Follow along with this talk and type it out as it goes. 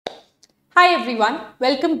Hi everyone,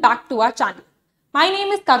 welcome back to our channel. My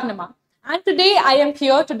name is Karnima and today I am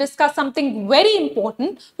here to discuss something very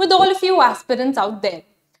important with all of you aspirants out there.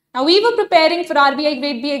 Now we were preparing for RBI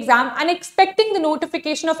Grade B exam and expecting the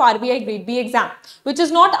notification of RBI Grade B exam, which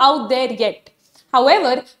is not out there yet.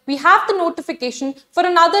 However, we have the notification for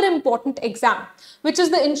another important exam, which is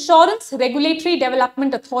the Insurance Regulatory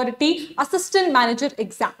Development Authority Assistant Manager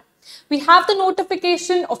exam. We have the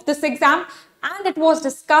notification of this exam and it was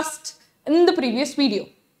discussed in the previous video.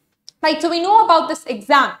 Right, so we know about this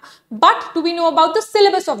exam, but do we know about the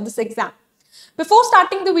syllabus of this exam? Before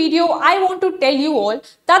starting the video, I want to tell you all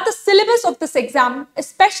that the syllabus of this exam,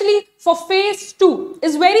 especially for phase 2,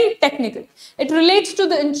 is very technical. It relates to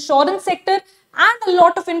the insurance sector and a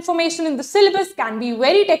lot of information in the syllabus can be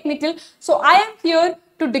very technical. So I am here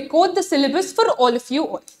to decode the syllabus for all of you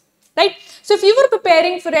all. Right? So if you were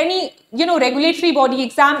preparing for any, regulatory body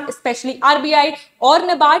exam, especially RBI or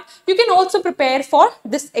NABARD, you can also prepare for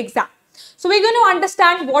this exam. So we're going to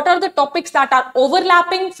understand what are the topics that are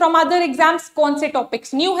overlapping from other exams, कौन से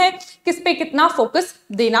topics new है, किस पे कितना focus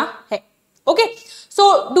देना है. Okay,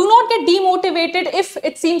 so do not get demotivated if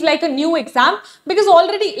it seems like a new exam because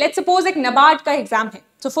already, let's suppose एक NABARD का exam है.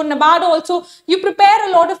 So for NABARD also, you prepare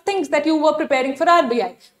a lot of things that you were preparing for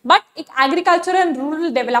RBI. But एक agriculture and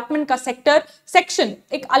rural development का section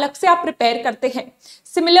एक अलग से आप prepare करते हैं.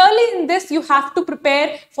 Similarly, in this, you have to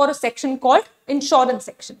prepare for a section called insurance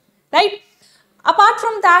section, right? Apart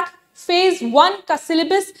from that, phase 1 का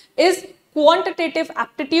syllabus is quantitative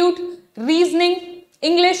aptitude, reasoning,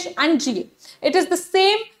 English and GA. It is the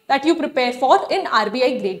same that you prepare for in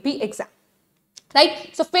RBI Grade B exam. Right?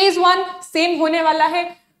 So phase 1 same होने वाला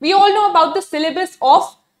है. We all know about the syllabus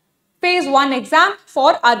of phase 1 exam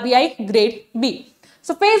for RBI Grade B.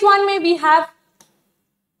 So phase 1 में we have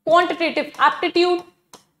quantitative aptitude,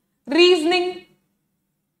 reasoning,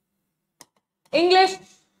 English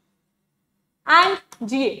and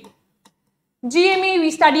GA. GA में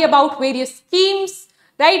we study about various schemes,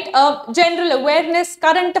 right? General awareness,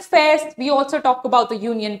 current affairs. We also talk about the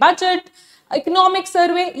union budget, economic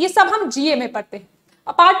survey. ये सब हम GA में पढ़ते हैं.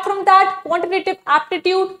 Apart from that, quantitative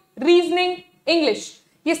aptitude, reasoning, English.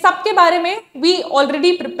 ये सब के बारे में we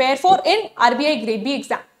already prepare for in RBI Grade B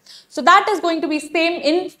exam. So that is going to be same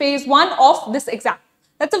in phase 1 of this exam.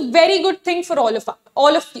 That's a very good thing for all of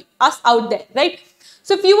us out there, right?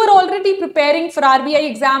 So if you were already preparing for RBI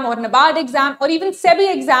exam or NABARD exam or even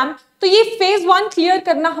SEBI exam, तो ये phase 1 clear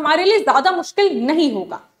करना हमारे लिए ज़्यादा मुश्किल नहीं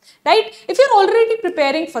होगा, right? If you're already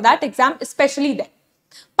preparing for that exam, especially then.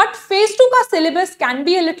 But phase 2 का syllabus can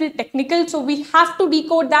be a little technical, so we have to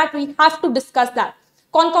decode that, we have to discuss that.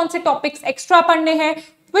 कौन-कौन से topics extra पढ़ने हैं?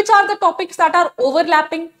 Which are the topics that are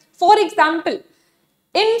overlapping? For example,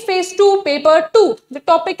 in phase 2, paper 2, the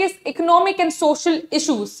topic is economic and social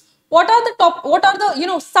issues. What are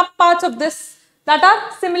the sub parts of this that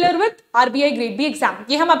are similar with RBI Grade B exam?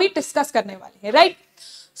 ये हम अभी discuss करने वाले हैं, right?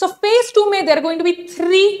 So phase 2 में there are going to be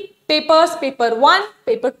 3 papers, paper 1,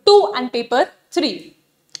 paper 2 and paper 3.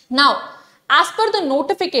 Now, as per the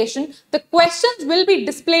notification, the questions will be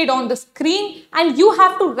displayed on the screen and you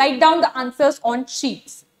have to write down the answers on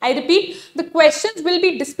sheets. I repeat, the questions will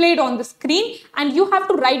be displayed on the screen and you have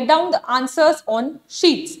to write down the answers on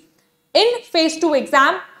sheets. In phase 2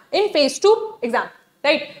 exam,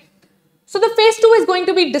 right? So the phase 2 is going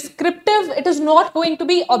to be descriptive. It is not going to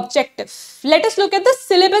be objective. Let us look at the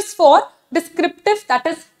syllabus for descriptive, that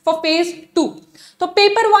is for phase 2. So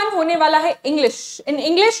paper 1 होने वाला है English. In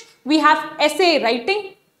English, we have essay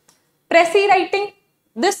writing, pressy writing.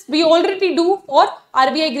 This we already do for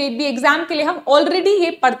RBI Grade B exam के लिए हम already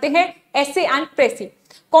ये पढ़ते हैं essay and pressy.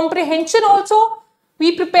 Comprehension also,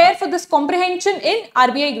 we prepare for this comprehension in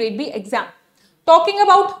RBI Grade B exam. Talking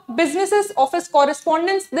about businesses, office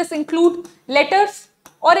correspondence, this include letters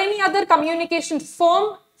or any other communication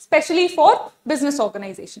form, especially for business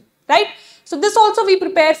organization, right? So this also we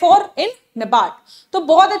prepare for in NABARD. तो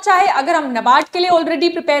बहुत अच्छा है अगर हम NABARD के लिए already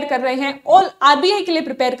prepare कर रहे हैं और RBI के लिए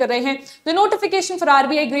prepare कर रहे हैं. The notification for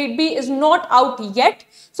RBI Grade B is not out yet,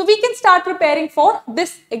 so we can start preparing for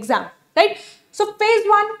this exam, right? So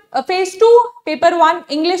phase 2, paper 1,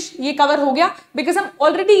 English ये cover हो गया because हम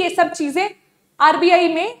already ये सब चीजें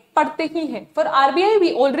RBI में पढ़ते ही हैं. For RBI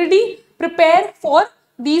we already prepare for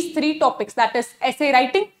these 3 topics, that is essay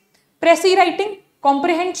writing, pressy writing,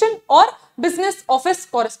 comprehension or business office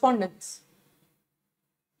correspondence.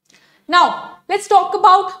 Now, let's talk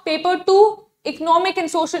about paper 2, economic and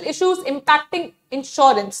social issues impacting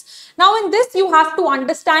insurance. Now, in this, you have to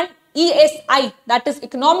understand ESI, that is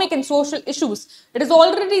economic and social issues. It is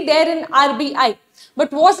already there in RBI.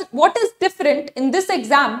 But what is different in this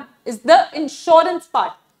exam is the insurance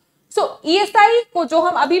part. So ESI को जो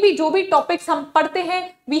हम अभी भी जो भी topics हम पढ़ते हैं,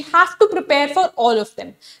 we have to prepare for all of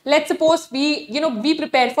them. Let's suppose we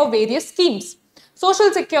prepare for various schemes,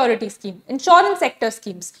 social security scheme, insurance sector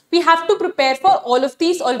schemes. We have to prepare for all of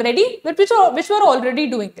these already, which we're already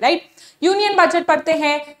doing, right? Union budget पढ़ते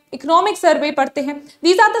हैं, economic survey पढ़ते हैं.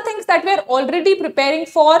 These are the things that we're already preparing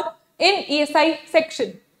for in ESI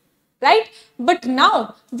section, right? But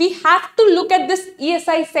now we have to look at this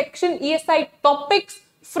ESI section, ESI topics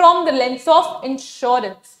from the lens of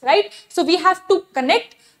insurance, right? So we have to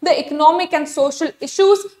connect the economic and social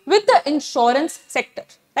issues with the insurance sector,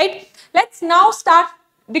 right? Let's now start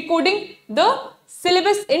decoding the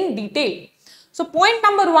syllabus in detail. So point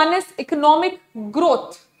number 1 is economic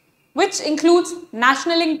growth, which includes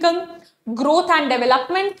national income, growth and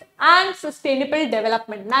development, and sustainable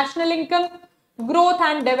development. National income, growth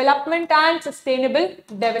and development, and sustainable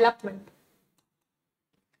development.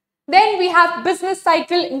 Then we have business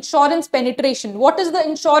cycle insurance penetration. What is the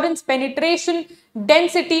insurance penetration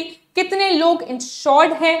density? कितने लोग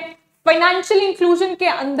insured हैं? Financial inclusion के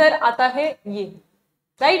अंदर आता है ये,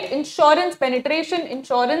 right? Insurance penetration,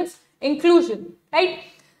 insurance inclusion, right?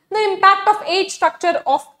 The impact of as structure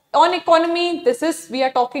of on economy, this is we are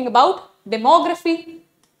talking about demography.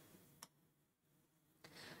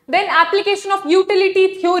 Then application of utility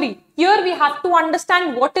theory. Here we have to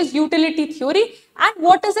understand what is utility theory and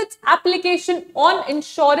what is its application on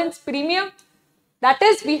insurance premium. That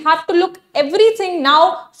is, we have to look everything now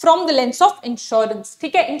from the lens of insurance.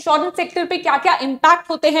 ठीक है, insurance sector पे क्या क्या impact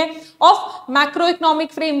होते हैं of macro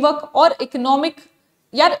economic framework और economic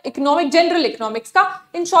general economics का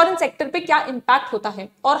insurance sector पे क्या इम्पैक्ट होता है,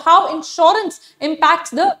 और how insurance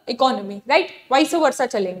impacts the economy, right? Vice versa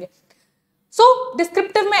चलेंगे. सो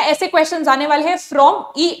डिस्क्रिप्टिव में ऐसे क्वेश्चंस आने वाले हैं from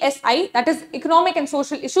ESI, that is economic and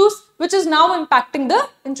social issues, which is now impacting the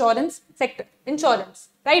insurance sector, insurance,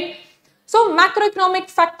 right? So macroeconomic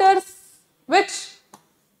factors, which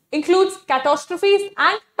includes catastrophes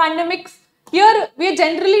and pandemics. Here we are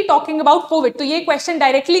generally talking about COVID. तो ये question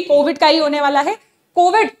directly Covid का ही होने वाला है.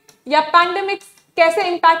 Covid या pandemics कैसे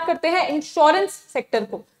impact करते हैं इंश्योरेंस सेक्टर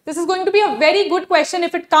को? This is going to be a very good question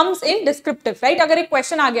if it comes in descriptive, right? अगर एक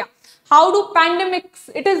क्वेश्चन आ गया, how do pandemics,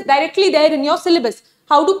 it is directly there in your syllabus,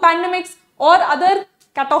 how do pandemics और other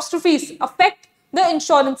कैटास्ट्रोफीज affect the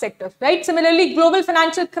insurance sector, right? Similarly, global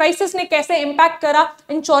financial crisis ने कैसे impact करा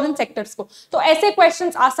insurance sectors को? तो ऐसे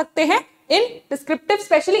questions आ सकते हैं in descriptive,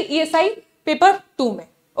 especially ESI paper 2 में.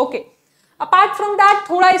 Okay. Apart from that,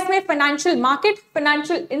 थोड़ा इसमें financial market,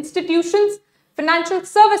 financial institutions, financial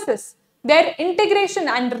services, their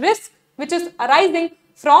integration and risk which is arising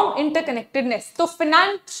from interconnectedness. तो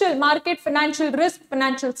financial market, financial risk,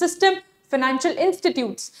 financial system, financial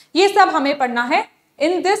institutes, ये सब हमें पढ़ना है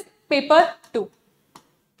in this paper 2.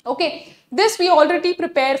 Okay, this we already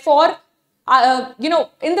prepare for,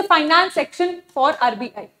 in the finance section for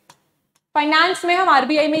RBI. Finance में हम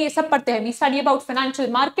RBI में ये सब पढ़ते हैं. We study about financial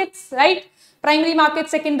markets, right? Primary market,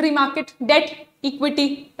 secondary market, debt, equity,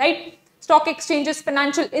 right? Stock exchanges,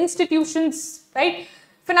 financial institutions, right?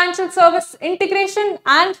 Financial service integration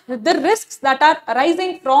and the risks that are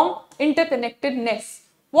arising from interconnectedness.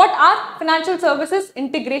 What are financial services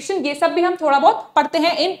integration? ये सब भी हम थोड़ा बहुत पढ़ते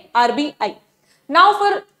हैं in RBI. Now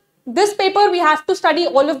for this paper we have to study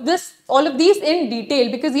all of these in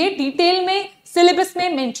detail, because ये detail में syllabus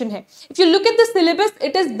में mention है. If you look at the syllabus,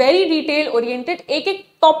 it is very detail oriented. एक एक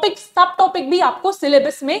topic, सब topic भी आपको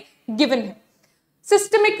syllabus में given है.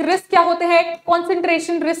 Systemic risk क्या होते हैं,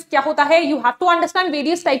 concentration risk क्या होता है, you have to understand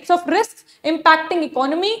various types of risks impacting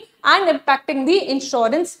economy and impacting the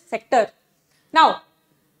insurance sector. Now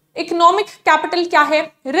economic capital क्या है,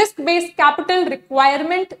 risk based capital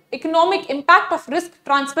requirement, economic impact of risk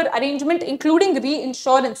transfer arrangement including री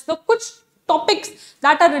insurance. तो कुछ topics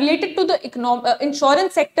that are related to the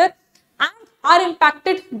insurance sector and are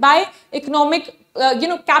impacted by economic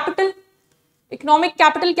capital. Economic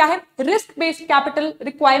capital क्या है, risk based capital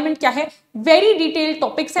requirement क्या है, very detailed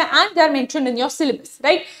topics है and they are mentioned in your syllabus,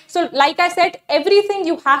 right? So like I said, everything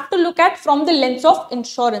you have to look at from the lens of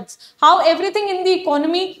insurance, how everything in the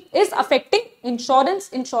economy is affecting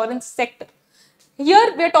insurance sector.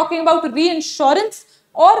 Here we are talking about री insurance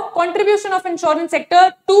और contribution of insurance sector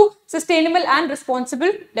to sustainable and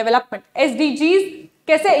responsible development. SDGs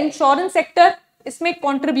कैसे insurance sector इसमें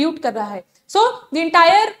contribute कर रहा है. So the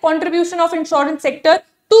entire contribution of insurance sector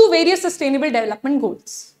to various sustainable development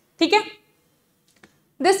goals. ठीक है?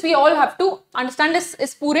 This we all have to understand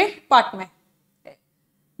इस पूरे part में.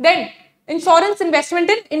 Then insurance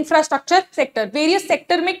investment in infrastructure sector. Various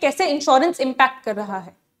sector में कैसे insurance impact कर रहा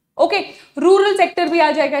है. Okay, rural sector भी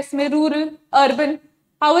आ जाएगा इसमें, rural, urban.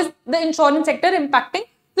 How is the insurance sector impacting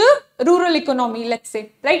the rural economy, let's say,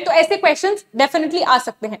 right? तो ऐसे क्वेश्चंस डेफिनेटली आ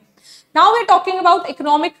सकते हैं. Now we are talking about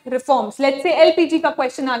economic reforms. Let's say LPG का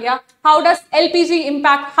क्वेश्चन आ गया. How does LPG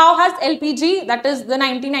impact, how has LPG, that is the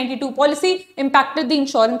 1992 policy, impacted the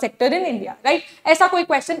insurance sector in India, right? ऐसा कोई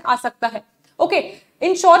question आ सकता है. Okay,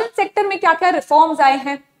 insurance sector में क्या क्या reforms आए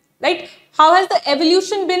हैं, right? How has the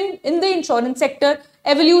evolution bin in the insurance sector,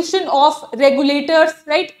 evolution of regulators,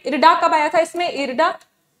 right? IRDA कब आया था इसमें? IRDA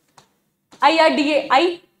IRDAI,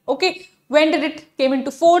 okay, when did it came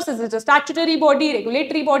into force, is it a statutory body,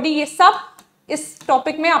 regulatory body? ये सब इस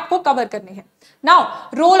topic में आपको cover करने हैं. Now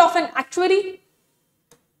role of N actuary,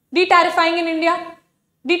 detariffing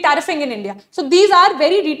in India. So these are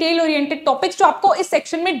very detail oriented topics जो आपको इस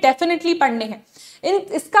सेक्शन में डेफिनेटली पढ़ने हैं.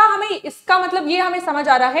 इसका मतलब ये हमें समझ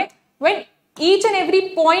आ रहा है, when each and every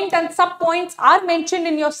point and sub points are mentioned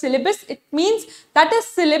in your syllabus, it means that a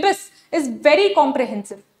syllabus is very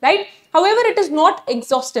comprehensive, right? However, it is not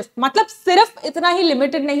exhaustive. मतलब सिर्फ इतना ही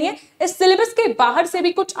limited नहीं है, इस syllabus के बाहर से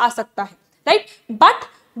भी कुछ आ सकता है, right? But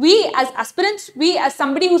we as aspirants, we as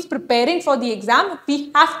somebody who's preparing for the exam, we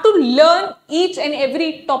have to learn each and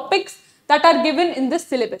every topics that are given in this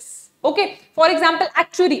syllabus. Okay, for example,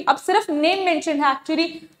 actuary. अब सिर्फ name mention है actuary.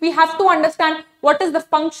 We have to understand what is the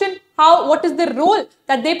function, what is the role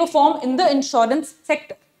that they perform in the insurance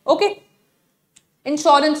sector. Okay,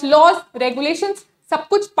 insurance laws, regulations, सब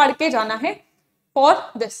कुछ पढ़ के जाना है for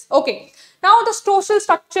this. Okay, now the social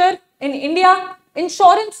structure in India.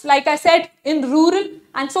 Insurance, like I said, in rural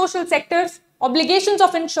and social sectors, obligations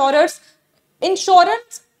of insurers,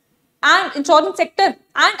 insurance and insurance sector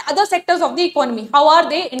and other sectors of the economy, how are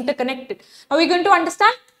they interconnected? Now we're going to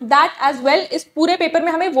understand that as well. इस पूरे paper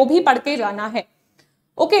में हमें वो भी पढ़ के जाना है.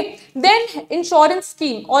 Okay, then insurance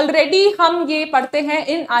scheme. Already हम ये पढ़ते हैं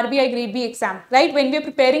in RBI grade B exam, right? When we are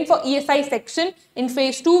preparing for ESI section in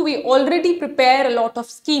phase 2, we already prepare a lot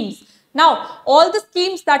of schemes. Now, all the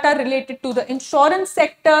schemes that are related to the insurance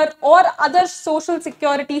sector or other social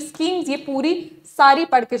security schemes, ये पूरी सारी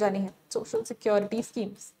पढ़ के जानी है. Social security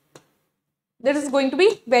schemes. This is going to be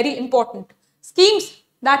very important. Schemes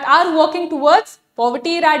that are working towards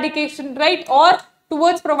poverty eradication, right? Or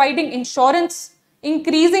towards providing insurance,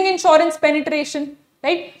 increasing insurance penetration,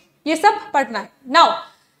 right? ये सब पढ़ना है. Now,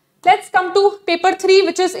 let's come to paper 3,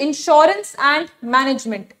 which is insurance and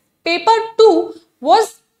management. Paper 2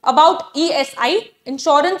 was about ESI,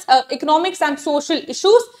 insurance, economics and social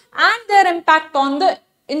issues and their impact on the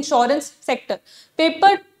insurance sector. Paper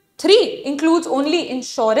 3 includes only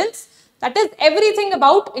insurance, that is everything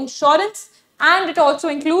about insurance, and it also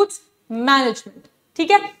includes management.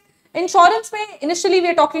 ठीक है? Insurance में initially we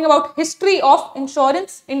are talking about history of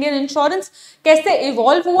insurance, Indian insurance, कैसे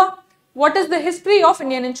evolve हुआ, what is the history of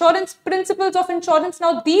Indian insurance, principles of insurance.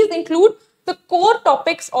 Now these include the core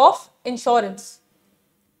topics of insurance.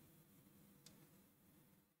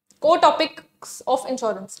 core topics of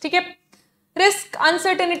insurance, ठीक है? Risk,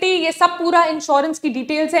 uncertainty, ये सब पूरा insurance की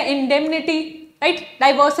details है. Indemnity, right?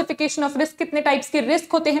 Diversification of risk, कितने types के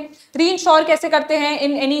risk होते हैं, री इंश्योर कैसे करते हैं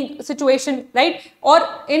इन एनी सिचुएशन, राइट?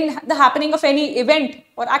 और in the happening of any event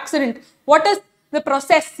और accident, what is the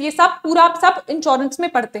process, ये सब पूरा आप सब इंश्योरेंस में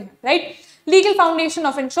पढ़ते हैं, right? Legal foundation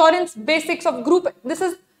of insurance, basics of group, this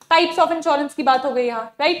is types of insurance की बात हो गई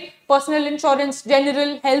यहाँ, right? Personal insurance,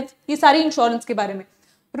 general, health, ये सारी इंश्योरेंस के बारे में.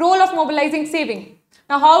 Role of mobilizing saving.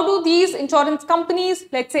 Now, how do these insurance companies,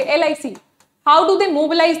 let's say LIC, how do they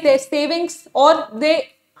mobilize their savings, or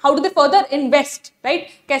how do they further invest, right?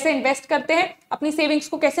 कैसे invest करते हैं, अपनी savings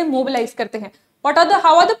को कैसे mobilize करते हैं?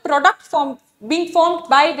 How are the product being formed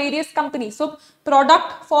by various companies? So,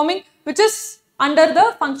 product forming, which is under the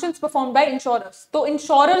functions performed by insurers. तो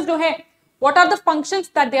insurers जो है, what are the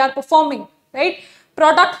functions that they are performing, right?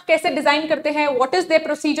 Product कैसे design करते हैं, what is there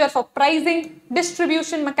procedure for pricing,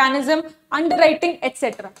 distribution mechanism, underwriting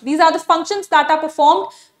etcetera. These are the functions that are performed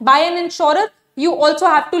by N insurer. You also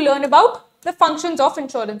have to learn about the functions of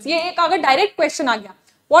insurance. ये एक अगर direct question आ गया,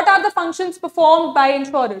 what are the functions performed by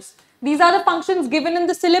insurers, these are the functions given in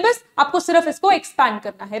the syllabus. आपको सिर्फ इसको expand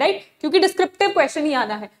करना है, right? क्योंकि डिस्क्रिप्टिव क्वेश्चन ही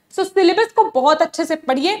आना है. सो सिलेबस को बहुत अच्छे से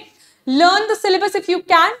पढ़िए. Learn the syllabus if you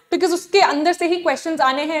can, because उसके अंदर से ही questions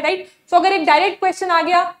आने हैं, right? So अगर एक direct question आ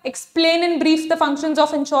गया, explain in brief the functions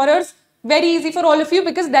of insurers, very easy for all of you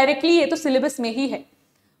because directly ये तो syllabus में ही है.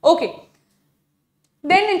 Okay.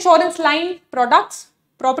 Then insurance line, products,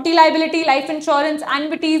 property liability, life insurance,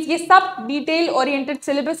 annuities, ये सब detail oriented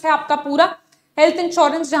syllabus है आपका पूरा. Health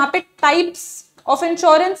insurance जहाँ पे types of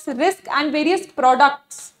insurance, risk and various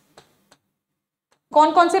products.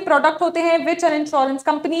 कौन कौन से प्रोडक्ट होते हैं, which an insurance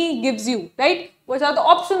company gives you, right? What are the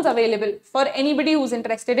options available for anybody who's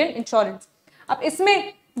interested in insurance? अब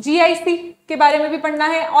इसमें GIC के बारे में भी पढ़ना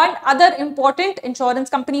है और अदर इंपॉर्टेंट इंश्योरेंस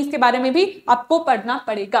कंपनीज के बारे में भी आपको पढ़ना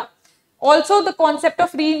पड़ेगा. ऑल्सो द कॉन्सेप्ट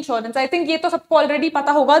ऑफ री इंश्योरेंस, आई थिंक ये तो सबको ऑलरेडी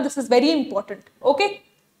पता होगा. This is very important. Okay,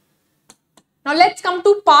 now let's come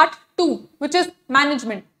two part 2 which is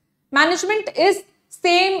management. Management is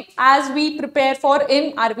same as we prepare for in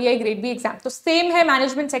RBI grade B exam. तो same है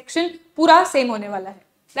management section, पूरा same होने वाला है,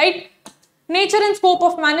 right? Nature and scope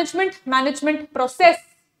of management, management process,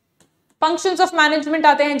 functions of management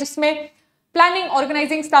आते हैं जिसमें planning,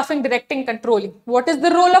 organizing, staffing, directing, controlling. What is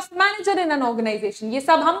the role of manager in an organization? ये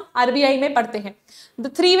सब हम RBI में पढ़ते हैं. The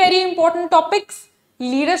 3 very important topics,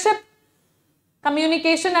 leadership,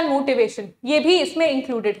 communication and motivation, ये भी इसमें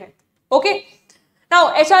included है. Okay? Now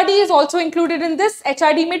HRD is also included in this.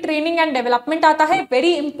 HRD में training and development आता है,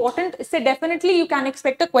 very important. इससे definitely you can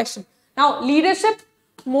expect a question. Now leadership,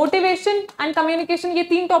 motivation and communication, ये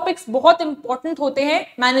 3 topics बहुत important होते हैं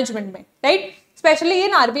management में, right? Especially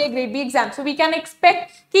in RBI grade B exam. So we can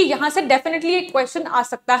expect कि यहाँ से definitely एक question आ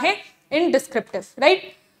सकता है in descriptive, right?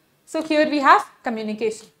 So here we have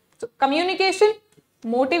communication. So communication,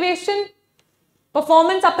 motivation,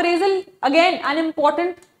 performance appraisal, again an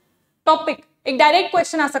important topic. एक direct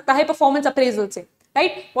question आ सकता है performance appraisal से,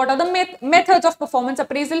 right? What are the methods of performance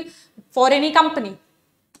appraisal for any company?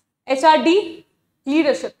 HRD,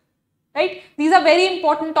 leadership, right? These are very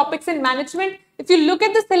important topics in management. If you look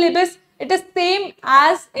at the syllabus, it is same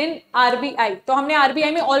as in RBI. तो हमने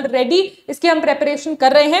RBI में already इसकी हम preparation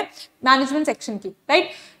कर रहे हैं management section की, right?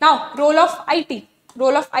 Now role of IT,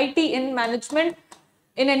 role of IT in management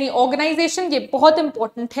in any organization, ये बहुत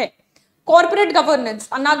important है. Corporate governance,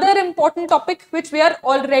 another important topic which we are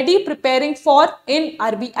already preparing for in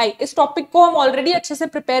RBI. इस topic को हम already अच्छे से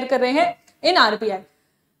prepare कर रहे हैं in RBI.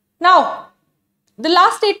 Now, the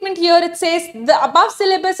last statement here, it says the above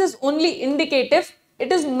syllabus is only indicative.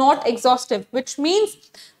 It is not exhaustive, which means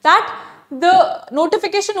that the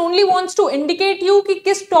notification only wants to indicate you कि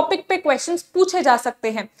किस topic पे questions पूछे जा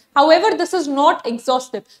सकते हैं. However, this is not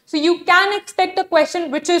exhaustive. So you can expect a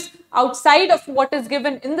question which is outside of what is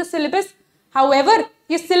given in the syllabus. However,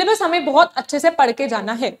 ये syllabus हमें बहुत अच्छे से पढ़ के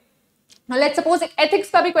जाना है. Now let's suppose एक ethics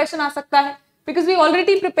का भी question आ सकता है because we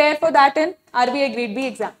already prepare for that in RBI grade B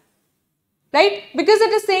exam, right? Because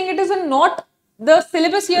it is saying it is not, the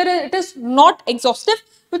syllabus here it is not exhaustive,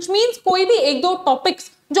 which means कोई भी एक दो topics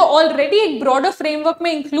जो already एक broader framework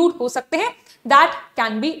में include हो सकते हैं, that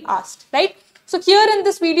can be asked, right? So here in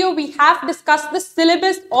this video we have discussed the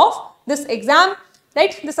syllabus of this exam,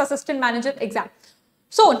 right? This assistant manager exam.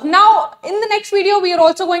 So now in the next video we are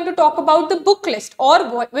also going to talk about the book list,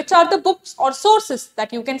 or which are the books or sources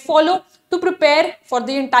that you can follow to prepare for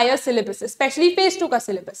the entire syllabus, especially phase 2 का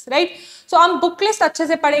syllabus, right? So हम book list अच्छे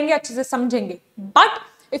से पढ़ेंगे, अच्छे से समझेंगे. But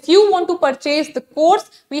if you want to purchase the course,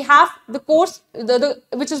 we have the course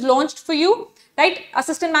which is launched for you, right?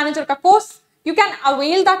 Assistant manager का course. You can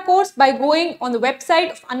avail that course by going on the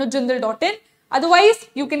website of anujjindal.in. Otherwise,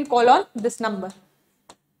 you can call on this number.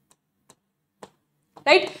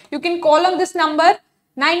 Right? You can call on this number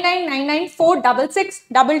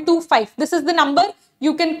 9999466225. This is the number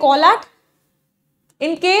you can call at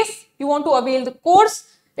in case you want to avail the course.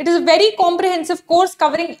 It is a very comprehensive course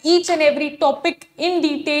covering each and every topic in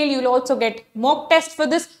detail. You will also get mock test for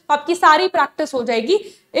this. आपकी सारी practice हो जाएगी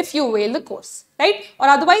if you avail the course, right? Or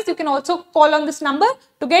otherwise, you can also call on this number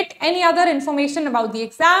to get any other information about the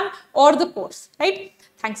exam or the course, right?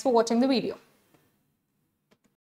 Thanks for watching the video.